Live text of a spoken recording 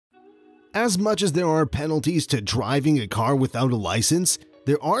As much as there are penalties to driving a car without a license,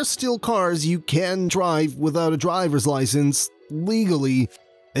 there are still cars you can drive without a driver's license legally,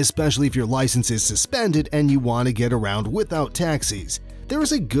 especially if your license is suspended and you want to get around without taxis. There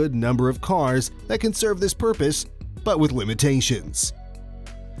is a good number of cars that can serve this purpose, but with limitations.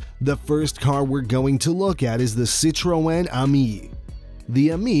 The first car we're going to look at is the Citroën Ami.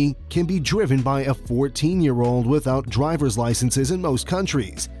 The Ami can be driven by a 14-year-old without driver's licenses in most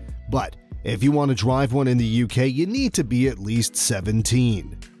countries, but if you want to drive one in the UK, you need to be at least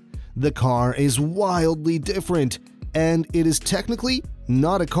 17. The car is wildly different, and it is technically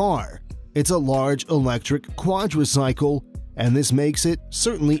not a car. It's a large electric quadricycle, and this makes it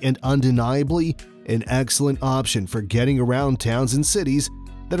certainly and undeniably an excellent option for getting around towns and cities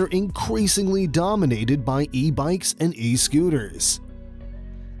that are increasingly dominated by e-bikes and e-scooters.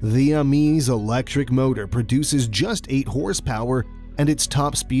 The Ami's electric motor produces just 8 horsepower, and its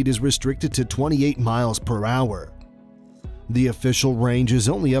top speed is restricted to 28 miles per hour. The official range is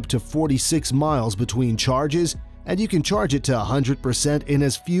only up to 46 miles between charges, and you can charge it to 100% in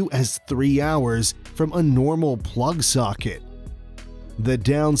as few as 3 hours from a normal plug socket. The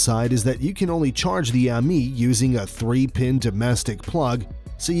downside is that you can only charge the Ami using a 3-pin domestic plug,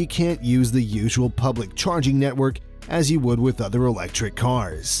 so you can't use the usual public charging network as you would with other electric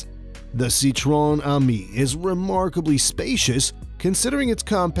cars. The Citroën Ami is remarkably spacious considering its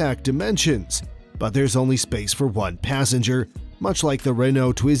compact dimensions, but there's only space for one passenger, much like the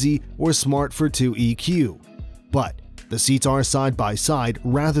Renault Twizy or Smart for 2 EQ. But the seats are side by side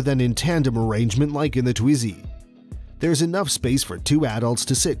rather than in tandem arrangement like in the Twizy. There's enough space for 2 adults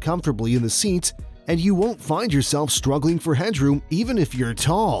to sit comfortably in the seats, and you won't find yourself struggling for headroom even if you're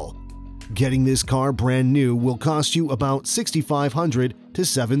tall. Getting this car brand new will cost you about $6,500 to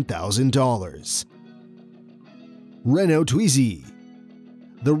 $7,000. Renault Twizy.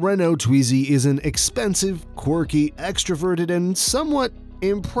 The Renault Twizy is an expensive, quirky, extroverted, and somewhat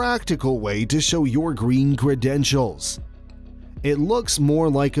impractical way to show your green credentials. It looks more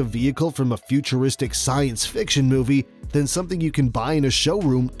like a vehicle from a futuristic science fiction movie than something you can buy in a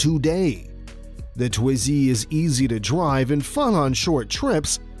showroom today. The Twizy is easy to drive and fun on short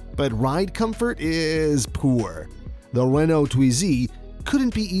trips, but ride comfort is poor. The Renault Twizy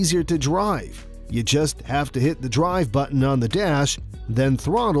couldn't be easier to drive. You just have to hit the drive button on the dash, then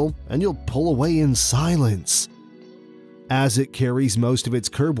throttle, and you'll pull away in silence. As it carries most of its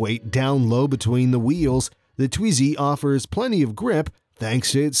curb weight down low between the wheels, the Twizy offers plenty of grip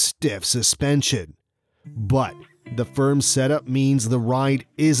thanks to its stiff suspension. But the firm setup means the ride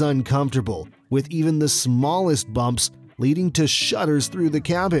is uncomfortable, with even the smallest bumps leading to shudders through the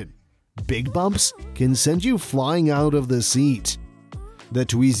cabin. Big bumps can send you flying out of the seat. The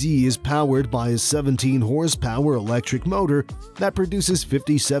Twizy is powered by a 17-horsepower electric motor that produces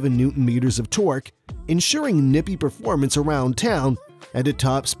 57 Nm of torque, ensuring nippy performance around town and a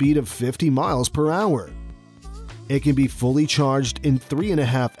top speed of 50 miles per hour. It can be fully charged in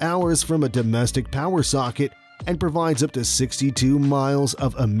 3.5 hours from a domestic power socket and provides up to 62 miles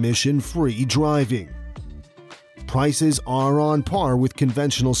of emission-free driving. Prices are on par with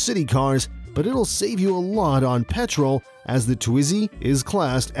conventional city cars, but it'll save you a lot on petrol as the Twizy is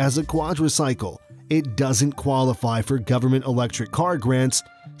classed as a quadricycle. It doesn't qualify for government electric car grants,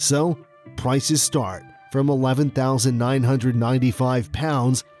 so prices start from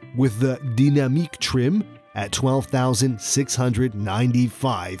 £11,995 with the Dynamique trim at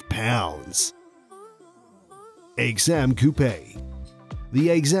 £12,695. Exam Coupe. The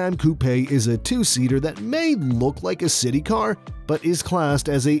Exam Coupe is a 2-seater that may look like a city car, but is classed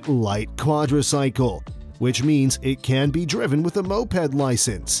as a light quadricycle, which means it can be driven with a moped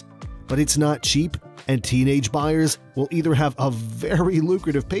license. But it's not cheap, and teenage buyers will either have a very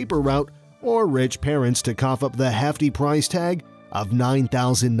lucrative paper route or rich parents to cough up the hefty price tag of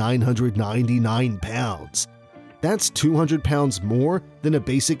 £9,999. That's £200 more than a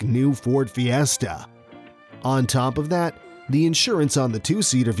basic new Ford Fiesta. On top of that, the insurance on the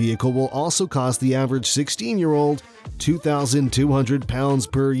 2-seater vehicle will also cost the average 16-year-old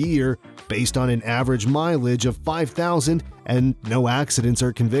 £2,200 per year based on an average mileage of 5,000 and no accidents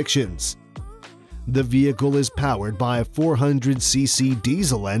or convictions. The vehicle is powered by a 400cc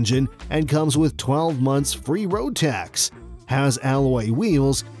diesel engine and comes with 12 months free road tax, has alloy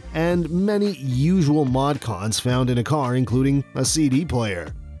wheels, and many usual mod cons found in a car, including a CD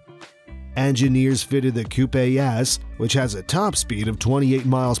player. Engineers fitted the Coupe S, which has a top speed of 28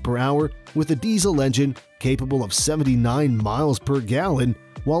 miles per hour with a diesel engine capable of 79 miles per gallon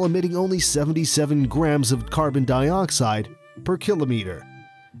while emitting only 77 grams of carbon dioxide per kilometer.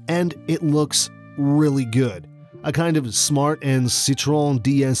 And it looks really good. a kind of smart and Citroën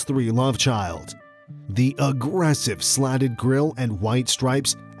DS3 love child. The aggressive slatted grille and white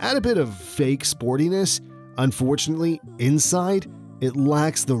stripes add a bit of fake sportiness. Unfortunately, inside, it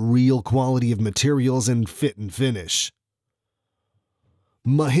lacks the real quality of materials and fit and finish.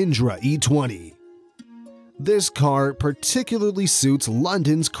 Mahindra E20. This car particularly suits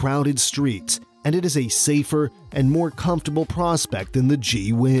London's crowded streets, and it is a safer and more comfortable prospect than the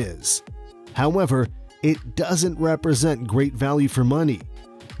G-Wiz. However, it doesn't represent great value for money.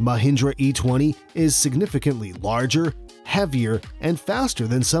 Mahindra E20 is significantly larger, heavier, and faster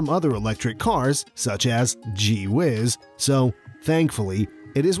than some other electric cars, such as G-Wiz, so thankfully,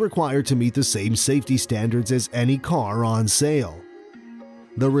 it is required to meet the same safety standards as any car on sale.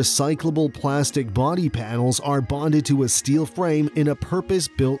 The recyclable plastic body panels are bonded to a steel frame in a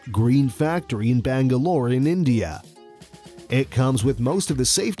purpose-built green factory in Bangalore in India. It comes with most of the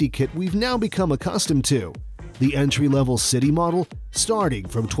safety kit we've now become accustomed to. The entry-level city model, starting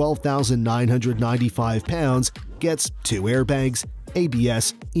from £12,995, gets 2 airbags,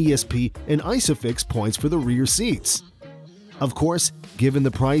 ABS, ESP, and ISOFIX points for the rear seats. Of course, given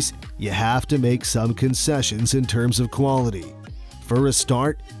the price, you have to make some concessions in terms of quality. For a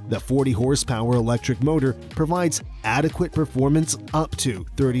start, the 40-horsepower electric motor provides adequate performance up to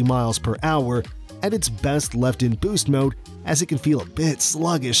 30 miles per hour, and it's best left in boost mode as it can feel a bit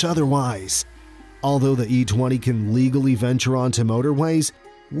sluggish otherwise. Although the E20 can legally venture onto motorways,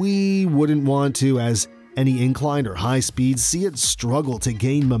 we wouldn't want to, as any incline or high speeds see it struggle to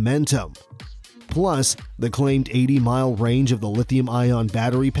gain momentum. Plus, the claimed 80-mile range of the lithium-ion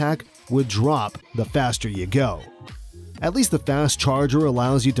battery pack would drop the faster you go. At least the fast charger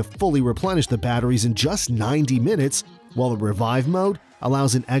allows you to fully replenish the batteries in just 90 minutes, while the Revive mode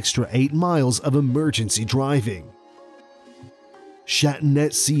allows an extra 8 miles of emergency driving.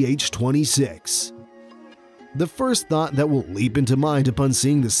 Chatonet CH26. The first thought that will leap into mind upon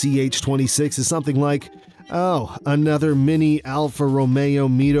seeing the CH26 is something like, oh, another mini Alfa Romeo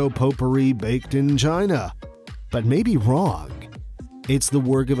Mito potpourri baked in China. But maybe wrong. It's the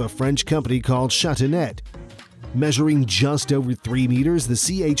work of a French company called Chatonet. Measuring just over 3 meters, the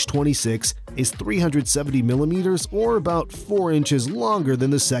CH26 is 370 millimeters or about 4 inches longer than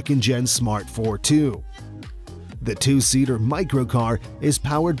the second-gen Smart 4.2. The two-seater microcar is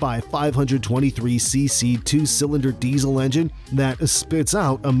powered by a 523cc two-cylinder diesel engine that spits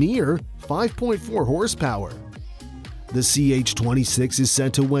out a mere 5.4 horsepower. The CH26 is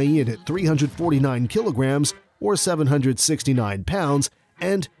said to weigh in at 349 kilograms or 769 pounds,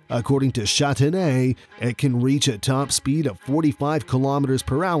 and according to Chatonet, it can reach a top speed of 45 kilometers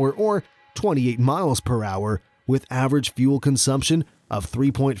per hour or 28 miles per hour with average fuel consumption of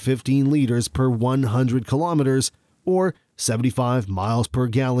 3.15 liters per 100 kilometers or 75 miles per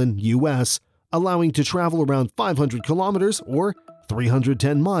gallon US, allowing to travel around 500 kilometers or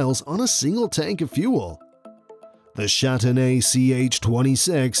 310 miles on a single tank of fuel. The Chatonet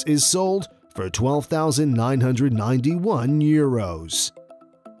CH26 is sold for €12,991.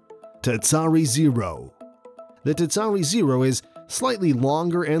 Tatsari Zero. The Tatsari Zero is slightly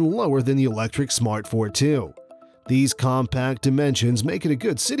longer and lower than the electric Smart 4.2. These compact dimensions make it a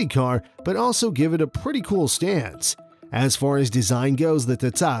good city car, but also give it a pretty cool stance. As far as design goes, the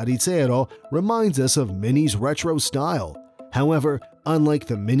Tatsari Zero reminds us of Mini's retro style. However, unlike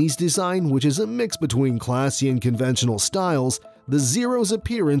the Mini's design, which is a mix between classy and conventional styles, the Zero's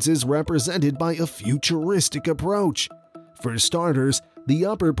appearance is represented by a futuristic approach. For starters, the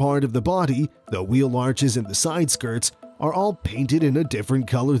upper part of the body, the wheel arches and the side skirts, are all painted in a different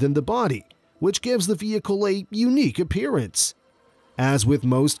color than the body, which gives the vehicle a unique appearance. As with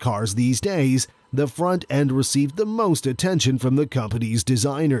most cars these days, the front end received the most attention from the company's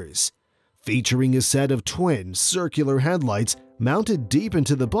designers. Featuring a set of twin, circular headlights mounted deep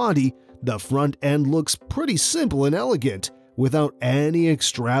into the body, the front end looks pretty simple and elegant, without any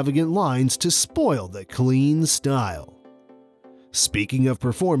extravagant lines to spoil the clean style. Speaking of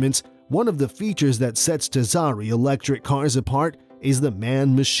performance, one of the features that sets Tatsari electric cars apart is the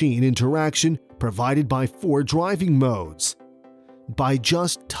man-machine interaction provided by 4 driving modes. By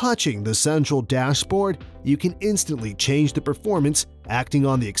just touching the central dashboard, you can instantly change the performance, acting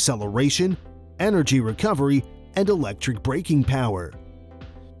on the acceleration, energy recovery, and electric braking power.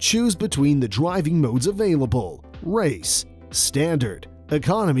 Choose between the driving modes available: Race, Standard,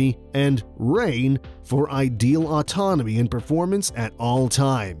 Economy, and Rain for ideal autonomy and performance at all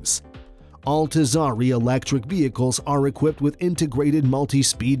times. All Tatsari electric vehicles are equipped with integrated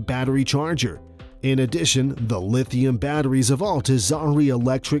multi-speed battery charger. In addition, the lithium batteries of all Tatsari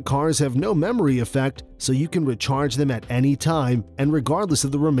electric cars have no memory effect, so you can recharge them at any time and regardless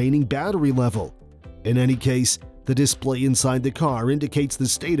of the remaining battery level. In any case, The display inside the car indicates the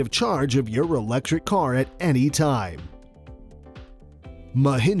state of charge of your electric car at any time.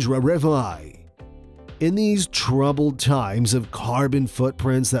 Mahindra Revi. In these troubled times of carbon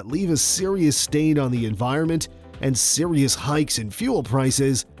footprints that leave a serious stain on the environment and serious hikes in fuel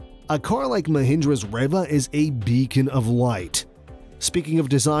prices, a car like Mahindra's Reva is a beacon of light. Speaking of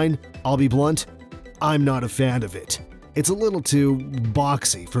design, I'll be blunt, I'm not a fan of it. It's a little too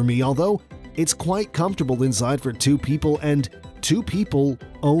boxy for me, although it's quite comfortable inside for 2 people and 2 people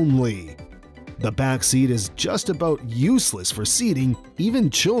only. The back seat is just about useless for seating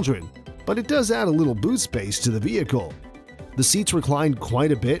even children, but it does add a little boot space to the vehicle. The seats recline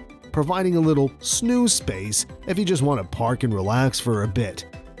quite a bit, providing a little snooze space if you just want to park and relax for a bit.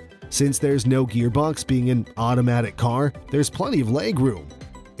 Since there's no gearbox being an automatic car, there's plenty of legroom.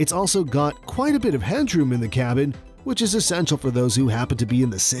 It's also got quite a bit of headroom in the cabin, which is essential for those who happen to be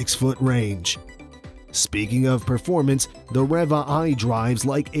in the 6-foot range. Speaking of performance, the Reva I drives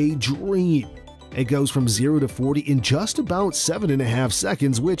like a dream. It goes from 0 to 40 in just about 7.5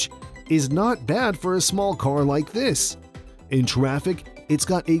 seconds, which is not bad for a small car like this. In traffic, it's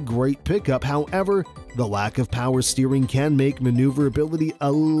got a great pickup, however, the lack of power steering can make maneuverability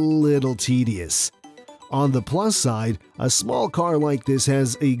a little tedious. On the plus side, a small car like this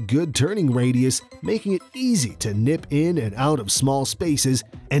has a good turning radius, making it easy to nip in and out of small spaces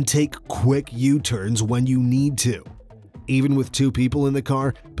and take quick U-turns when you need to. Even with 2 people in the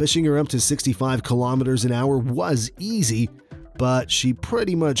car, pushing her up to 65 kilometers an hour was easy, but she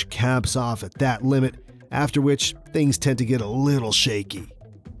pretty much caps off at that limit, after which things tend to get a little shaky.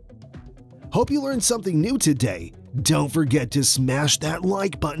 Hope you learned something new today. Don't forget to smash that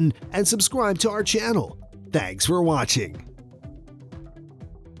like button and subscribe to our channel. Thanks for watching.